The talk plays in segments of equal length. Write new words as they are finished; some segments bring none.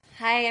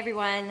Hi,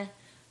 everyone.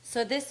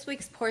 So this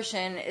week's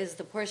portion is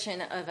the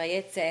portion of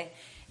Vayetze,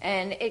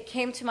 and it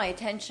came to my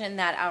attention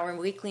that our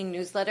weekly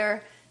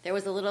newsletter, there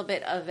was a little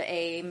bit of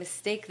a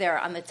mistake there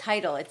on the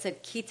title. It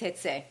said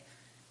Kitetse.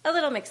 A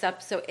little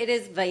mix-up, so it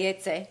is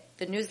Vayetze.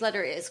 The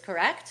newsletter is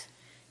correct,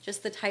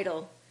 just the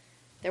title,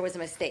 there was a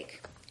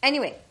mistake.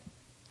 Anyway,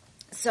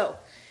 so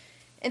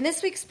in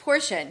this week's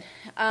portion,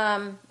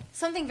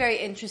 something very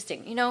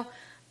interesting. You know,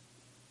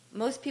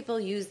 most people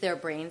use their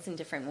brains in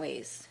different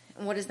ways.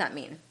 And what does that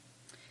mean?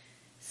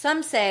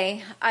 Some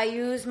say, I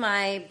use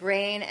my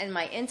brain and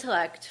my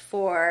intellect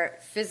for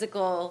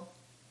physical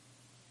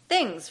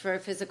things, for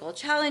physical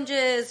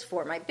challenges,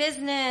 for my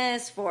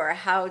business, for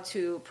how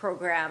to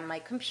program my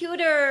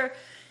computer,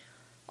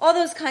 all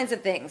those kinds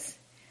of things.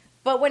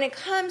 But when it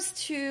comes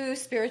to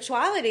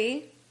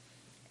spirituality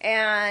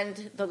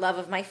and the love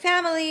of my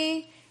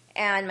family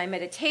and my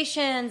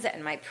meditations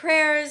and my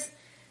prayers,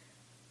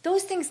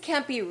 those things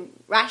can't be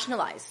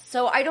rationalized.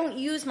 So I don't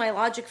use my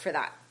logic for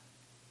that.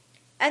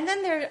 And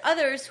then there are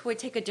others who would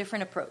take a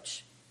different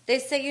approach. They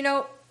say, you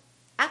know,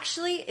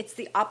 actually it's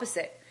the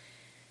opposite.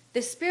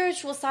 The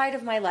spiritual side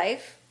of my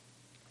life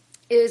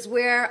is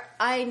where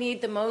I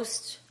need the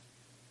most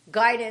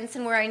guidance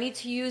and where I need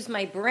to use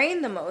my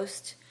brain the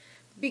most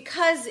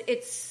because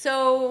it's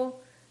so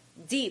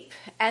deep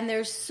and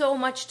there's so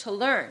much to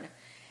learn.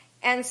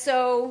 And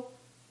so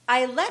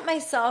I let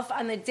myself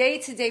on the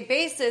day-to-day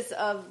basis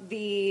of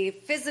the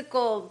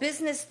physical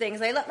business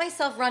things, I let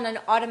myself run on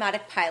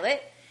automatic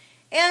pilot.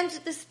 And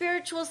the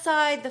spiritual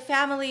side, the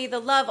family, the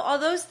love, all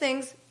those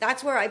things,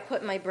 that's where I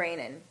put my brain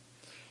in.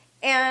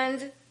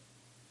 And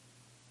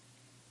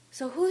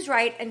so who's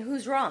right and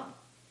who's wrong?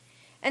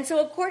 And so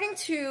according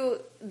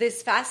to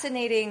this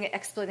fascinating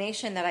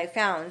explanation that I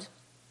found,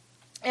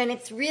 and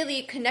it's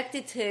really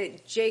connected to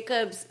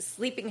Jacob's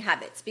sleeping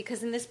habits,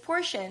 because in this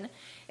portion,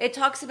 it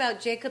talks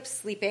about Jacob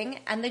sleeping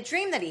and the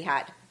dream that he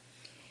had.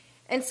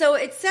 And so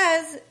it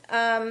says,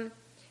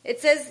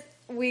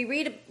 we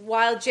read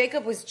while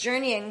Jacob was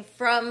journeying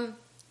from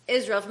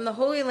Israel, from the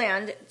Holy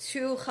Land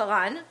to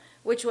Haran,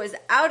 which was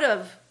out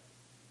of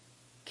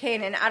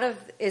Canaan, out of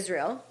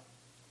Israel,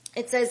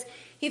 it says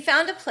he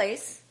found a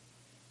place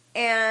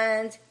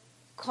and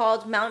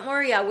called Mount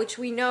Moriah, which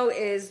we know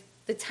is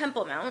the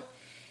Temple Mount.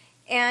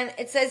 And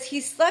it says he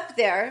slept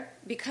there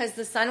because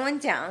the sun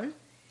went down,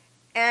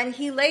 and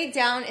he laid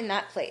down in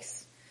that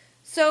place.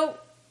 So,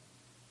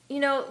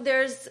 you know,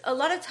 there's a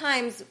lot of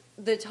times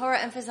the Torah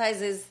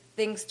emphasizes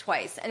things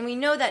twice, and we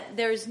know that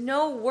there's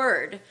no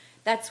word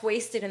that's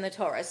wasted in the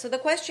Torah. So the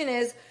question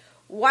is,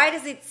 why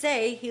does it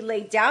say he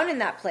laid down in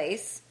that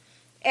place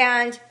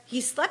and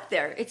he slept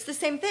there? It's the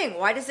same thing.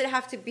 Why does it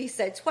have to be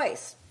said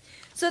twice?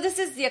 So this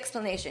is the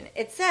explanation.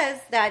 It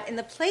says that in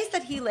the place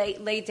that he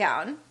lay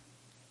down,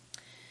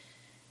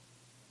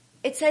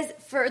 it says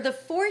for the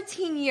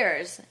 14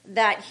 years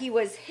that he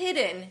was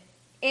hidden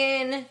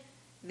in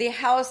the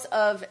house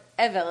of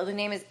Evel, the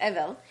name is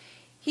Evel,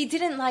 he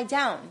didn't lie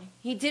down.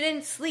 He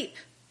didn't sleep.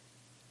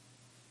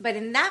 But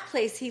in that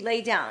place, he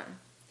lay down.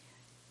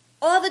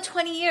 All the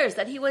 20 years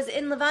that he was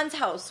in Lavan's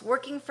house,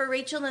 working for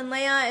Rachel and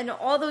Leah, and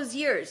all those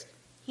years,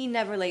 he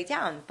never lay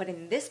down. But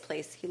in this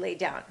place, he lay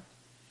down.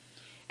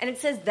 And it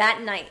says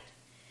that night,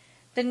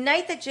 the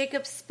night that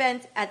Jacob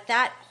spent at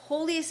that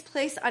holiest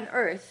place on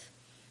earth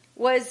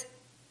was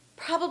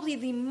probably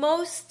the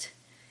most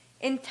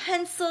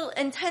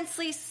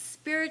intensely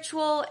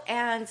spiritual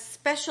and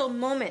special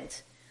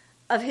moment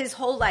of his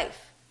whole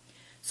life.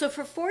 So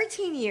for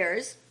 14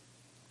 years,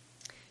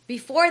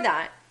 before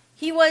that,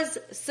 he was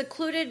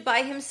secluded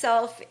by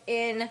himself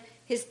in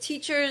his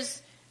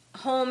teacher's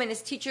home, in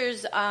his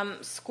teacher's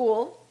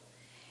school.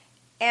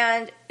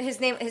 And his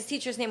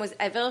teacher's name was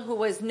Evel, who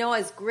was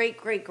Noah's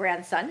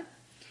great-great-grandson.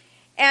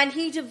 And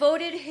he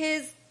devoted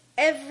his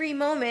every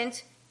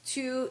moment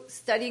to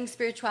studying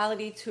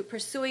spirituality, to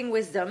pursuing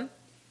wisdom.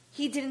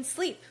 He didn't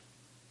sleep.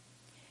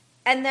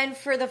 And then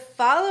for the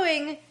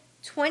following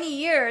 20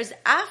 years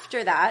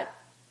after that,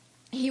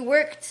 he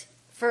worked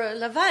for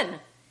Lavan,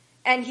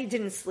 and he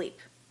didn't sleep.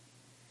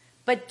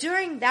 But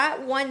during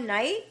that one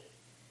night,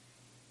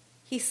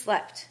 he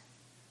slept.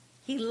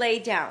 He lay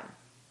down.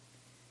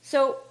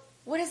 So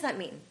what does that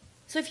mean?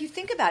 So if you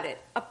think about it,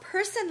 a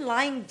person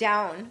lying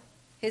down,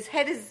 his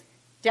head is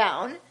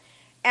down,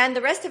 and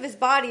the rest of his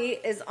body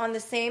is on the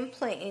same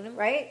plane,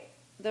 right?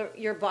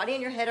 Your body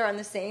and your head are on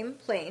the same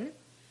plane.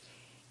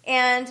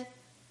 And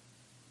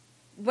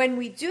when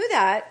we do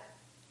that,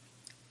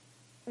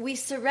 we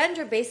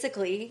surrender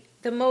basically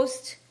the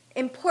most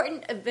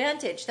important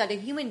advantage that a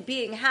human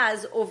being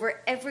has over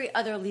every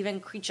other living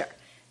creature.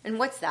 And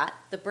what's that?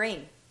 The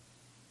brain.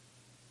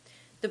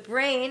 The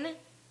brain,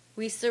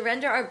 we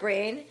surrender our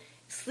brain.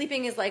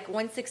 Sleeping is like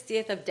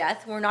 1/60th of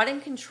death. We're not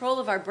in control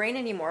of our brain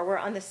anymore. We're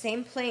on the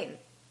same plane.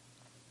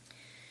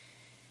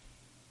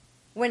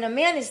 When a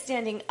man is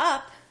standing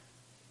up,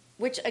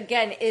 which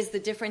again is the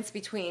difference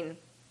between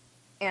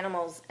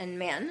animals and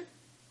man,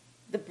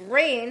 the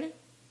brain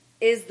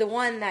is the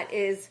one that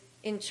is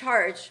in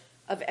charge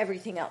of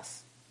everything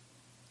else.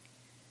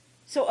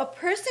 So a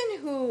person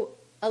who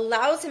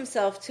allows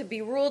himself to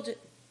be ruled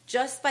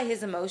just by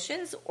his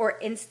emotions or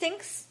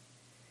instincts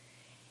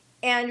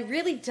and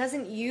really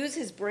doesn't use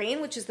his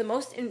brain, which is the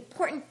most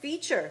important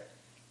feature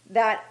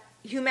that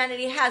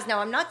humanity has. Now,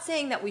 I'm not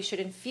saying that we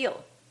shouldn't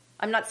feel.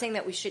 I'm not saying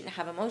that we shouldn't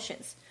have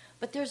emotions.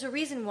 But there's a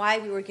reason why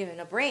we were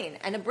given a brain.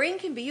 And a brain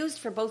can be used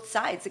for both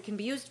sides. It can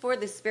be used for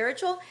the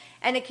spiritual,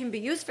 and it can be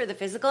used for the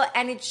physical,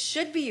 and it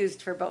should be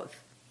used for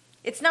both.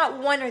 It's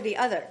not one or the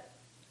other.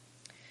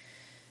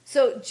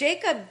 So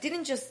Jacob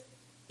didn't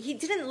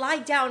lie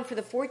down for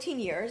the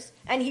 14 years,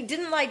 and he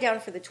didn't lie down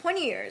for the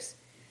 20 years.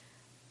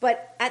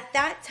 But at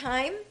that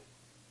time,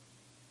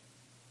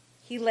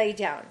 he lay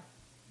down.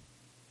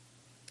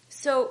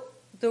 So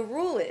the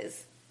rule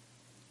is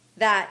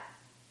that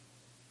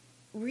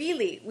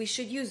really we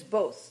should use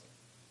both.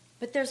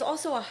 But there's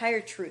also a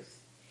higher truth.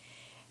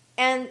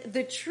 And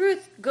the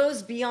truth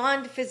goes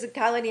beyond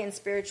physicality and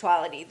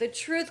spirituality. The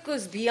truth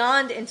goes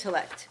beyond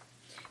intellect.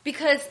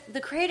 Because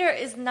the Creator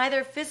is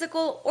neither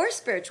physical or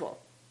spiritual.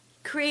 He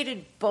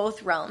created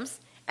both realms,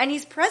 and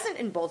He's present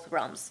in both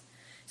realms.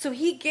 So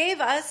He gave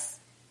us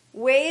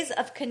ways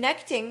of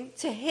connecting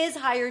to His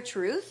higher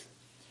truth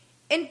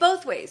in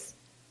both ways.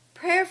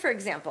 Prayer, for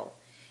example,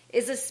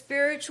 is a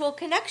spiritual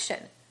connection,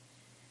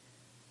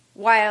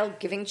 while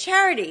giving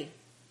charity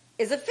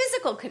is a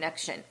physical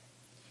connection.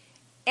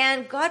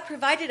 And God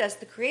provided us,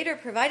 the Creator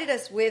provided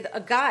us with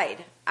a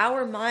guide,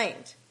 our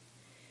mind,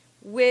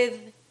 with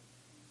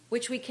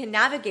which we can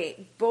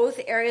navigate both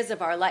areas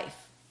of our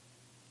life.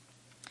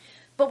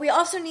 But we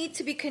also need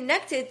to be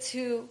connected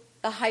to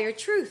a higher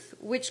truth,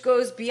 which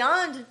goes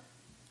beyond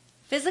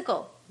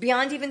physical,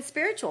 beyond even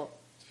spiritual.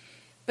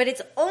 But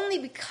it's only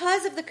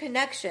because of the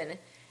connection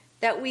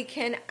that we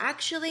can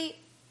actually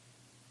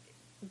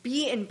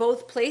be in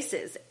both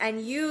places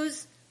and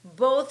use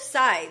both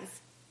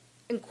sides,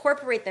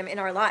 incorporate them in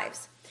our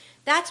lives.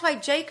 That's why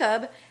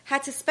Jacob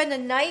had to spend a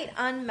night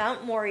on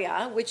Mount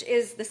Moriah, which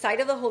is the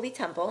site of the Holy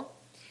Temple,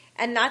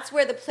 and that's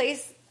where the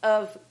place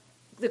of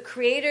the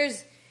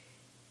Creator's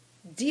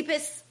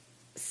deepest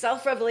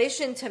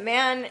self-revelation to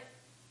man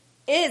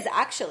is,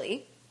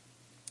 actually.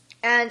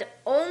 And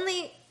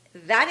only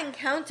that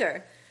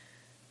encounter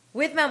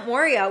with Mount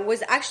Moriah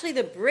was actually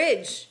the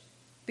bridge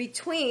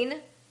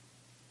between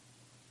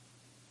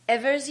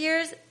Ever's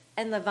years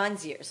and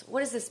Lavan's years. What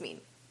does this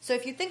mean? So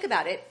if you think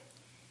about it,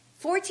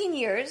 14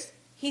 years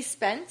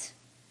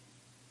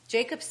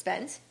Jacob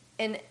spent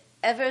in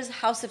Ever's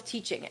house of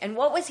teaching. And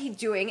what was he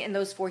doing in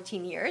those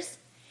 14 years?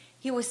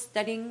 He was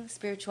studying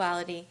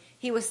spirituality.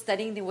 He was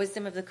studying the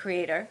wisdom of the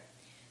Creator.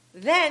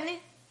 Then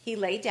he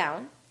lay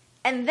down.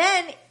 And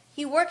then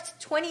he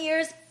worked 20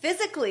 years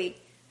physically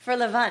for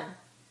Lavan.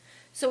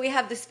 So we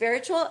have the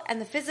spiritual and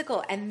the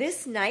physical. And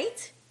this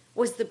night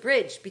was the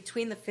bridge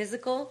between the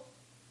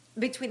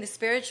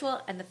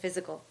spiritual and the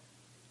physical.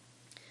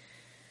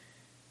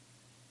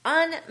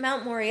 On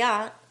Mount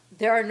Moriah,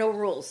 there are no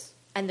rules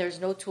and there's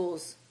no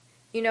tools.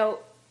 You know,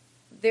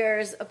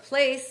 there's a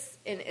place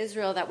in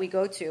Israel that we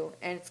go to,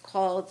 and it's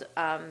called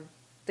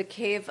the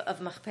Cave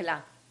of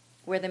Machpelah,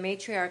 where the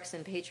matriarchs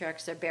and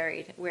patriarchs are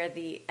buried, where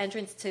the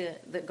entrance to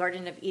the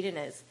Garden of Eden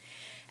is.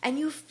 And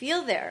you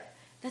feel there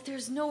that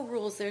there's no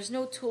rules, there's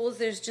no tools,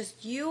 there's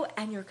just you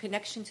and your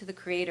connection to the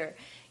Creator,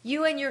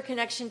 you and your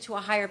connection to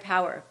a higher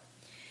power.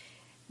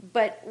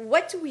 But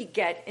what do we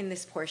get in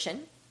this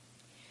portion?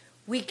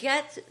 We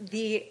get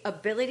the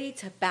ability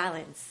to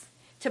balance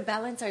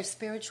our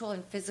spiritual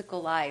and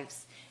physical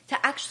lives,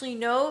 to actually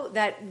know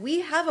that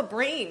we have a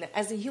brain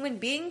as a human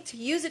being to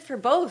use it for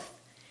both,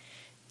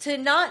 to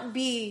not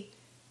be,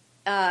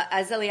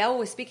 as Eliyahu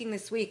was speaking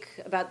this week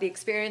about the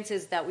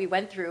experiences that we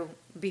went through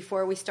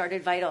before we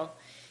started Vital,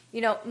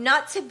 you know,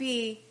 not to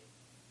be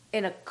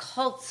in a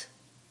cult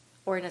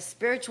or in a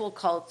spiritual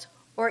cult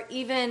or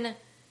even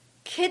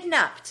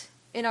kidnapped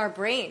in our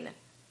brain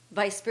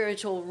by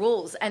spiritual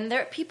rules. And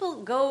there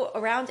people go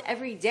around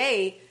every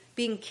day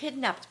being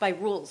kidnapped by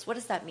rules. What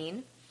does that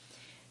mean?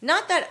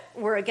 Not that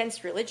we're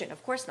against religion.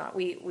 Of course not.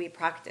 We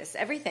practice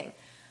everything.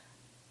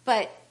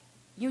 But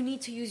you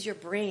need to use your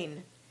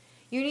brain.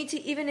 You need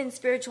to, even in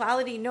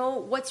spirituality, know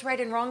what's right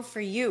and wrong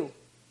for you.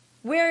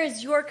 Where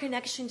is your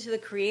connection to the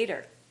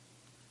Creator?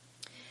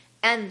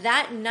 And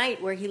that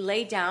night where he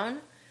lay down,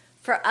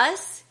 for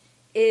us,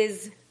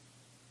 is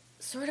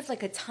sort of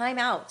like a time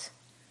out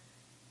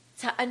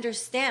to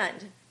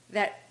understand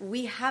that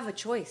we have a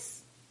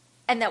choice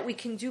and that we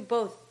can do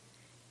both.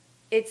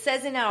 It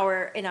says in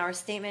our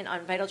statement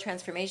on Vital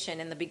Transformation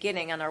in the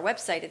beginning on our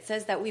website, it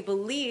says that we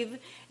believe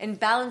in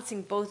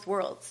balancing both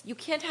worlds. You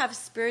can't have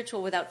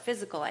spiritual without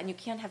physical, and you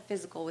can't have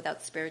physical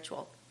without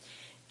spiritual.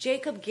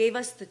 Jacob gave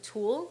us the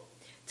tool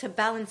to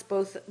balance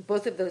both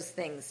of those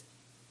things.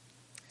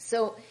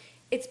 So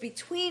it's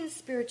between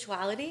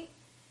spirituality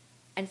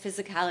and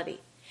physicality.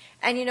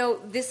 And you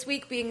know, this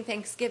week being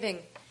Thanksgiving,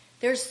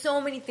 there's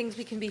so many things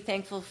we can be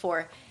thankful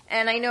for.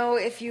 And I know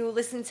if you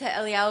listen to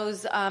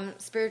Eliyahu's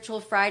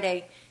Spiritual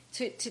Friday,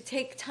 to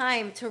take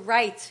time to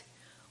write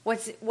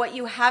what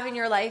you have in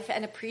your life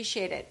and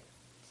appreciate it.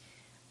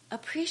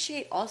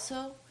 Appreciate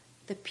also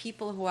the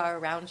people who are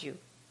around you.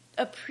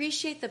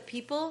 appreciate the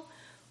people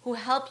who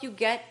help you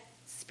get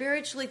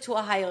spiritually to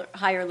a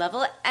higher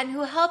level and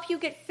who help you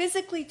get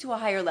physically to a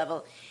higher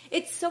level.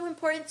 It's so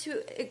important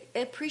to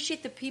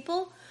appreciate the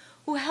people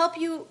who help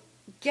you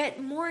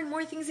get more and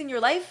more things in your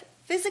life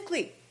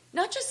physically,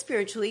 not just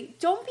spiritually.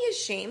 Don't be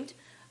ashamed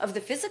of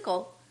the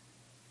physical,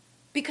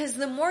 because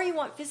the more you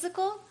want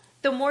physical,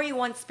 the more you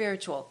want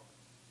spiritual.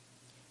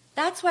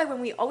 That's why when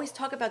we always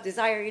talk about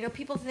desire,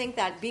 people think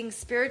that being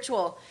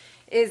spiritual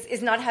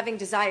is not having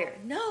desire.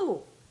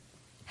 No.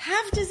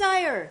 Have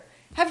desire.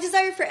 Have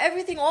desire for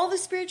everything, all the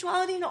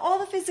spirituality and all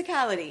the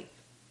physicality.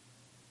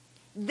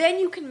 Then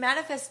you can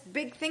manifest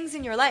big things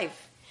in your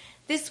life.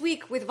 This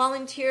week, with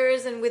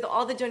volunteers and with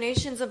all the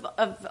donations of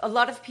a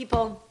lot of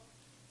people,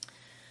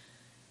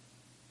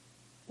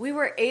 we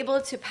were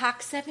able to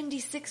pack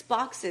 76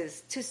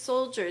 boxes to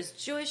soldiers,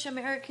 Jewish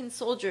American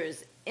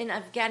soldiers in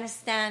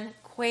Afghanistan,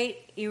 Kuwait,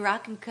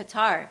 Iraq, and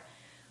Qatar,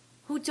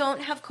 who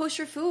don't have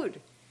kosher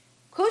food.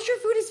 Kosher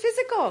food is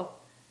physical.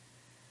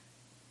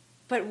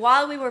 But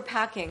while we were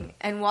packing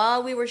and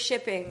while we were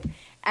shipping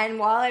and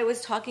while I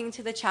was talking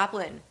to the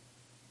chaplain,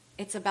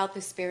 it's about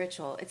the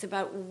spiritual. It's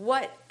about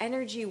what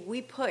energy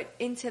we put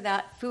into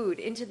that food,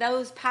 into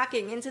those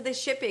packing, into the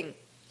shipping.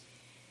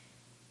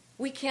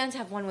 We can't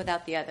have one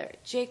without the other.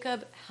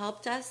 Jacob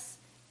helped us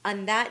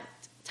on that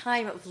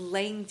time of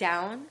laying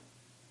down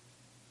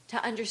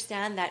to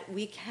understand that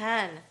we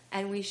can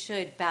and we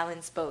should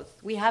balance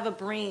both. We have a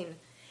brain,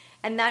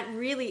 and that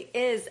really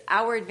is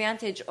our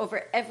advantage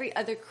over every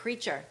other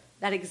creature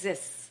that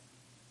exists.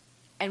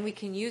 And we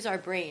can use our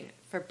brain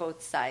for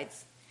both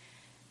sides.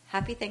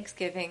 Happy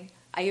Thanksgiving.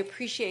 I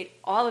appreciate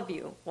all of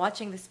you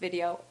watching this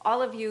video,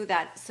 all of you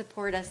that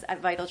support us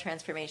at Vital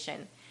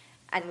Transformation,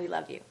 and we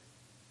love you.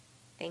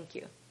 Thank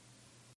you.